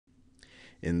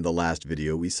in the last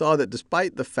video, we saw that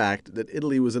despite the fact that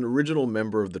Italy was an original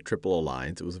member of the Triple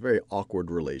Alliance, it was a very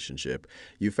awkward relationship.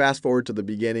 You fast forward to the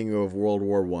beginning of World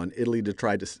War I, Italy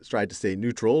tried to stay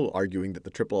neutral, arguing that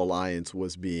the Triple Alliance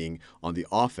was being on the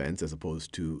offense as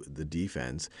opposed to the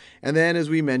defense. And then, as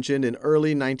we mentioned, in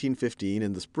early 1915,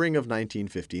 in the spring of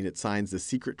 1915, it signs the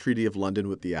Secret Treaty of London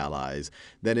with the Allies.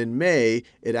 Then in May,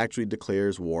 it actually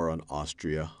declares war on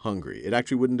Austria-Hungary. It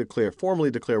actually wouldn't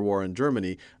formally declare war on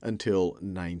Germany until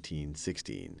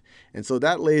 1916. And so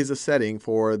that lays a setting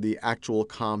for the actual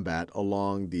combat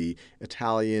along the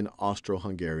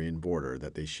Italian-Austro-Hungarian border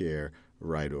that they share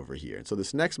right over here. And so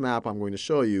this next map I'm going to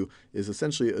show you is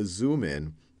essentially a zoom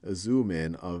in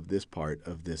of this part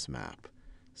of this map.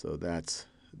 So that's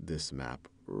this map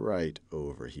right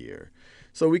over here.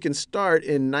 So we can start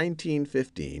in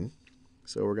 1915.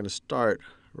 So we're going to start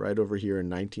right over here in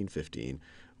 1915.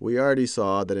 We already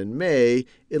saw that in May,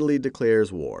 Italy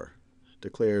declares war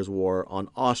on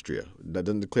Austria. That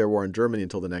doesn't declare war on Germany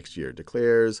until the next year.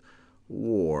 Declares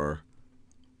war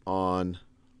on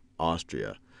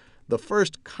Austria. The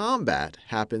first combat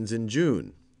happens in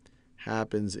June.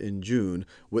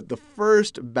 With the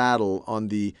first battle on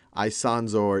the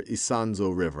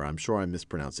Isonzo River. I'm sure I'm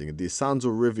mispronouncing it. The Isonzo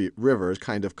River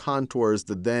kind of contours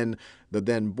the then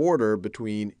border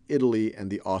between Italy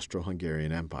and the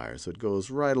Austro-Hungarian Empire. So it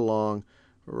goes right along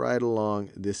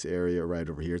this area right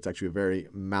over here. It's actually a very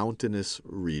mountainous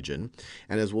region.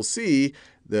 And as we'll see,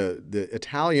 the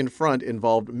Italian front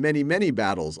involved many, many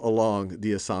battles along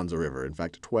the Isonzo River. In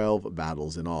fact, 12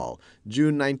 battles in all.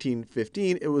 June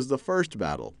 1915, it was the first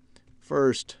battle.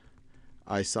 First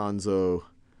battle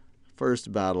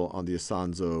on the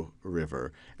Isonzo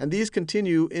River. And these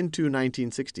continue into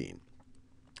 1916.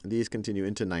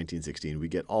 We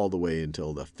get all the way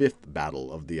until the fifth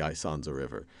battle of the Isonzo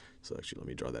River. So actually, let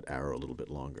me draw that arrow a little bit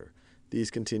longer. These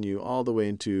continue all the way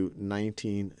into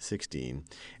 1916.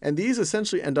 And these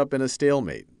essentially end up in a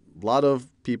stalemate. A lot of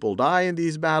people die in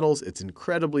these battles. It's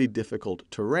incredibly difficult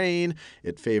terrain.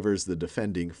 It favors the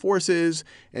defending forces.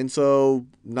 And so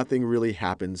nothing really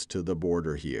happens to the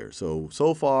border here. So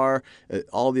far,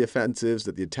 all the offensives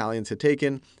that the Italians had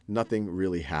taken, nothing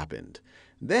really happened.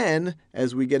 Then,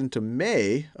 as we get into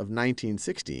May of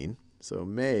 1916,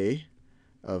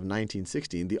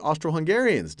 the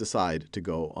Austro-Hungarians decide to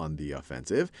go on the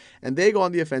offensive, and they go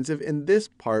on the offensive in this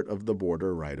part of the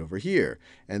border right over here.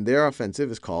 And their offensive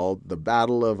is called the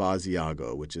Battle of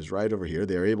Asiago, which is right over here.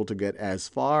 They're able to get as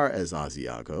far as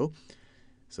Asiago.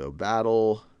 So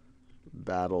Battle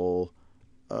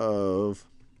of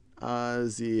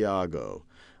Asiago.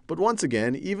 But once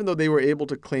again, even though they were able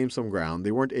to claim some ground,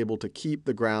 they weren't able to keep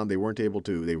the ground. They were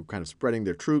kind of spreading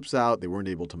their troops out. They weren't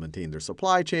able to maintain their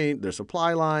supply chain, their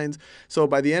supply lines. So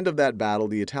by the end of that battle,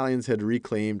 the Italians had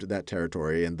reclaimed that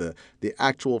territory, and the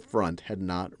actual front had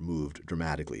not moved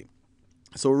dramatically.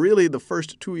 So really, the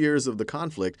first 2 years of the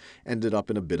conflict ended up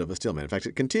in a bit of a stalemate. In fact,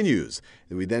 it continues.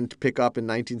 We then pick up in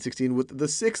 1916 with the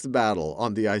sixth battle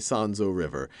on the Isonzo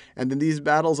River. And then these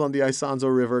battles on the Isonzo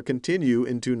River continue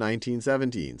into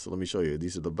 1917. So let me show you.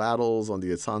 These are the battles on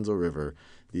the Isonzo River.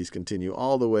 These continue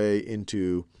all the way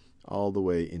into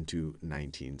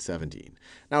 1917.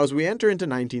 Now, as we enter into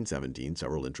 1917,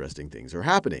 several interesting things are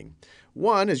happening.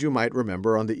 One, as you might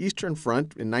remember, on the Eastern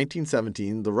Front in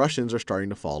 1917, the Russians are starting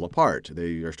to fall apart.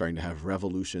 They are starting to have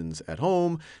revolutions at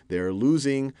home. They're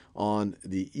losing on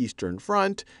the Eastern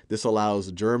Front. This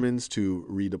allows Germans to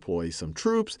redeploy some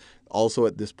troops. Also,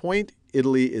 at this point,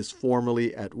 Italy is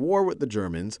formally at war with the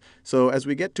Germans. So as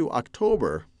we get to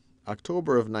October of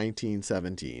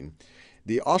 1917,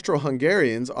 the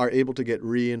Austro-Hungarians are able to get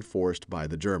reinforced by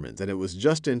the Germans. And it was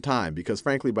just in time because,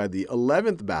 frankly, by the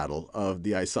 11th battle of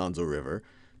the Isonzo River,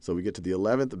 so we get to the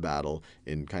 11th battle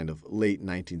in kind of late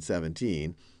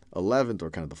 1917, 11th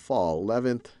or kind of the fall,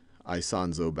 11th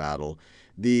Isonzo battle,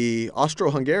 the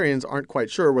Austro-Hungarians aren't quite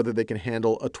sure whether they can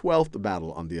handle a 12th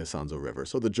battle on the Isonzo River.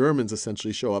 So the Germans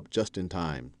essentially show up just in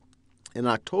time. In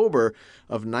October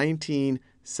of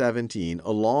 1917,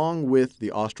 along with the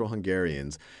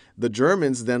Austro-Hungarians, the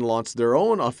Germans then launched their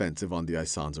own offensive on the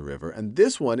Isonzo River, and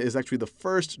this one is actually the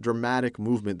first dramatic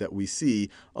movement that we see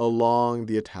along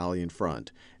the Italian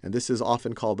front. And this is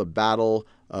often called the Battle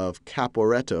of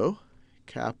Caporetto,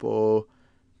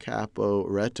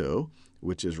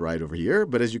 which is right over here.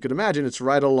 But as you can imagine, it's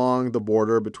right along the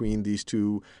border between these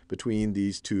two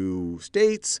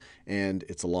states, and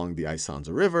it's along the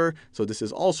Isonzo River. So this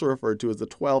is also referred to as the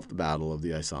 12th Battle of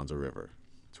the Isonzo River.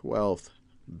 12th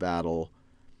Battle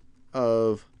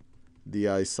of the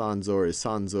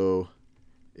Isonzo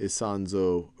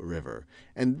Isonzo River.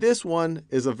 And this one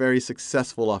is a very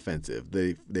successful offensive.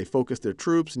 They focus their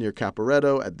troops near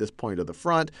Caporetto at this point of the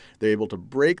front. They're able to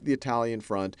break the Italian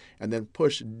front and then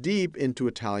push deep into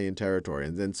Italian territory.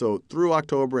 And then so through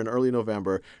October and early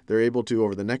November, they're able to,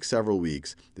 over the next several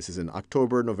weeks, this is in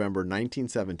October, November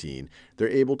 1917, they're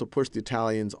able to push the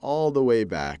Italians all the way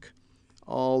back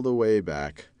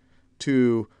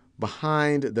to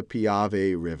behind the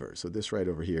Piave River. So this right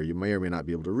over here, you may or may not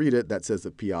be able to read it, that says the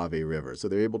Piave River. So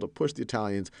they're able to push the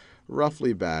Italians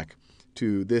roughly back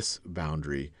to this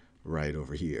boundary right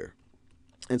over here.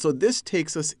 And so this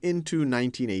takes us into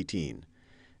 1918.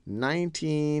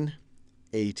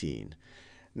 1918.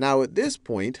 Now, at this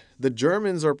point, the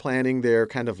Germans are planning their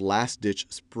kind of last-ditch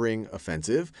spring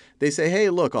offensive. They say, hey,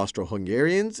 look,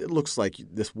 Austro-Hungarians, it looks like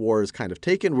this war is kind of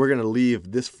taken. We're going to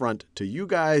leave this front to you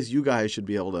guys. You guys should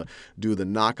be able to do the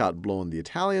knockout blow on the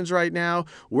Italians right now.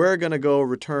 We're going to go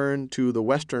return to the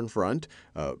Western Front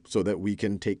so that we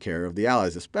can take care of the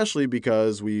Allies, especially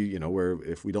because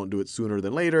if we don't do it sooner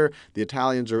than later, the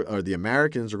Italians or the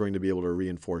Americans are going to be able to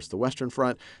reinforce the Western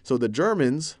Front. So the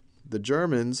Germans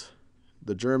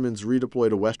redeploy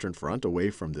to Western Front, away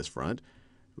from this front,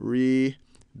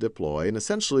 redeploy, and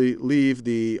essentially leave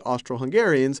the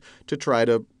Austro-Hungarians to try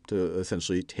to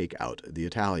essentially take out the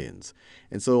Italians.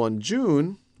 And so on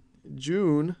June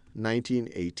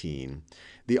 1918,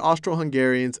 the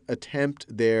Austro-Hungarians attempt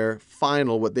their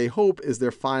final, what they hope is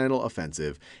their final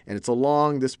offensive, and it's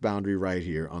along this boundary right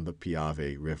here on the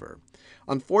Piave River.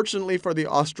 Unfortunately for the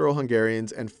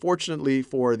Austro-Hungarians and fortunately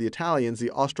for the Italians, the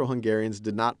Austro-Hungarians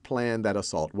did not plan that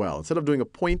assault well. Instead of doing a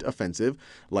point offensive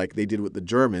like they did with the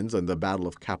Germans in the Battle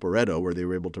of Caporetto, where they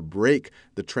were able to break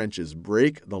the trenches,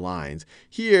 break the lines,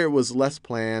 here it was less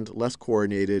planned, less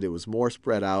coordinated. It was more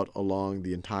spread out along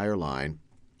the entire line.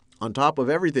 On top of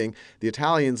everything, the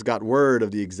Italians got word of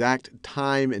the exact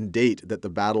time and date that the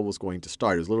battle was going to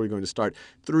start. It was literally going to start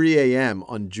 3 a.m.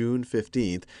 on June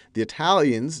 15th. The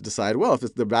Italians decided, well,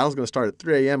 if the battle's going to start at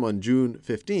 3 a.m. on June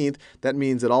 15th, that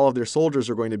means that all of their soldiers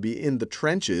are going to be in the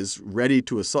trenches ready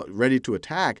to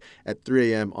attack at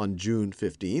 3 a.m. on June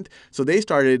 15th. So they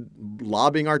started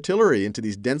lobbing artillery into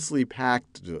these densely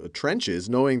packed trenches,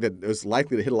 knowing that it was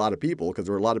likely to hit a lot of people because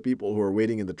there were a lot of people who were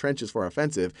waiting in the trenches for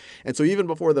offensive. And so even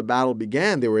before the battle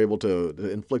began, they were able to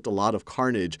inflict a lot of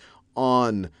carnage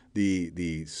on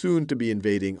the soon-to-be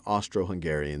invading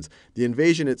Austro-Hungarians. The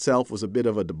invasion itself was a bit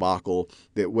of a debacle.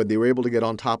 That when they were able to get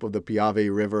on top of the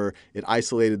Piave River, it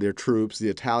isolated their troops. The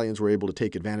Italians were able to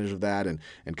take advantage of that, and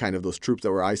kind of those troops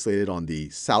that were isolated on the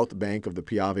south bank of the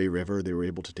Piave River, they were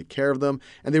able to take care of them,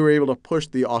 and they were able to push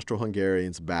the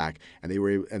Austro-Hungarians back, and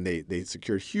they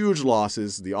secured huge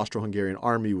losses. The Austro-Hungarian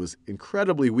army was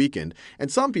incredibly weakened, and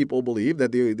some people believe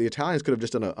that the Italians could have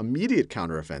just done an immediate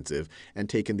counteroffensive and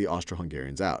taken the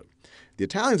Austro-Hungarians out. The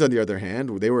Italians, on the other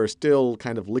hand, they were still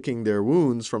kind of licking their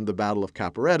wounds from the Battle of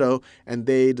Caporetto, and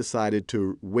they decided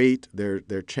to wait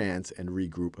their chance and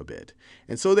regroup a bit.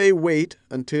 And so they wait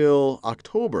until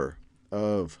October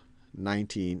of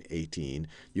 1918.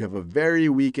 You have a very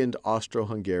weakened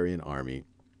Austro-Hungarian army.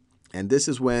 And this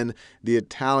is when the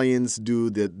Italians do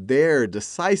their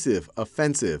decisive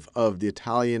offensive of the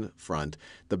Italian front,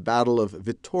 the Battle of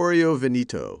Vittorio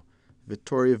Veneto.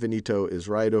 Vittorio Veneto is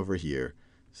right over here.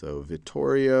 So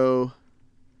Vittorio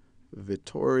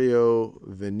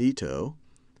Veneto,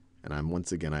 and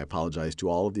I apologize to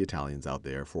all of the Italians out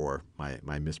there for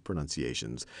my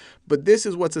mispronunciations. But this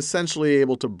is what's essentially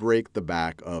able to break the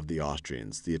back of the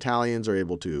Austrians. The Italians are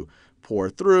able to pour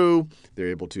through. They're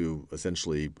able to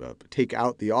essentially take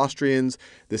out the Austrians.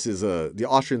 The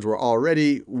Austrians were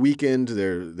already weakened.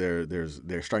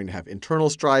 They're starting to have internal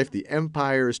strife. The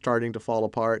empire is starting to fall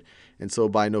apart. And so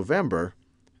by November,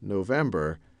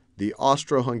 the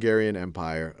Austro-Hungarian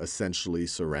Empire essentially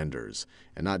surrenders.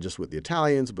 And not just with the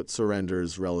Italians, but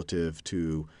surrenders relative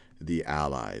to the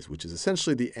Allies, which is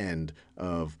essentially the end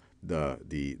of the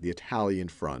Italian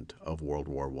front of World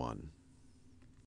War I.